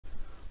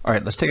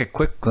Alright, let's take a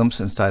quick glimpse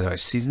inside our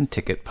season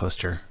ticket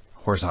poster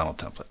horizontal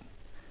template.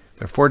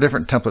 There are 4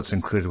 different templates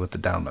included with the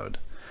download.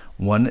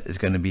 One is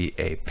going to be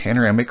a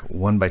panoramic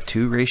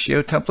 1:2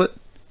 ratio template.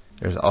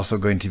 There's also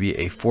going to be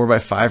a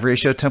 4:5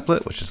 ratio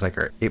template, which is like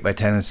our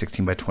 8:10 and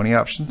 16:20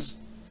 options.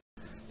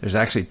 There's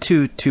actually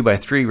 2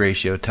 2:3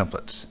 ratio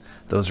templates.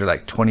 Those are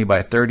like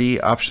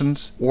 20:30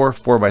 options or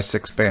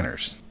 4:6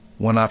 banners.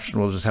 One option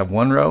will just have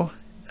 1 row,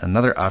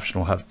 another option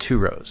will have 2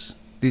 rows.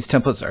 These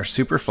templates are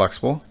super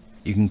flexible.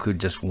 You can include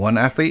just 1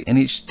 athlete in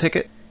each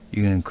ticket.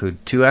 You can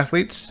include 2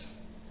 athletes,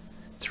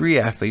 3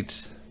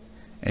 athletes,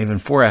 and even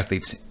 4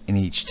 athletes in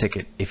each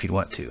ticket if you'd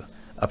want to.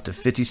 Up to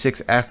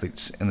 56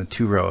 athletes in the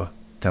 2-row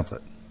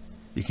template.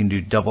 You can do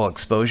double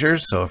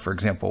exposures, so for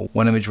example,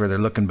 one image where they're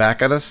looking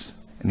back at us,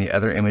 and the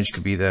other image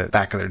could be the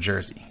back of their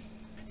jersey.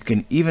 You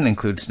can even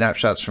include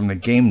snapshots from the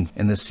game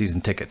in this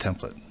season ticket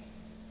template.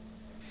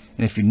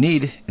 And if you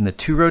need, in the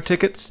 2-row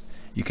tickets,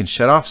 you can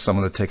shut off some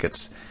of the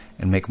tickets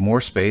and make more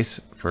space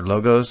for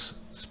logos,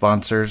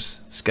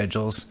 sponsors,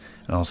 schedules,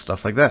 and all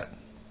stuff like that.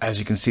 As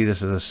you can see,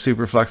 this is a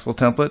super flexible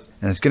template,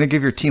 and it's going to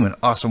give your team an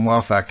awesome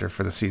wow factor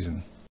for the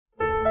season.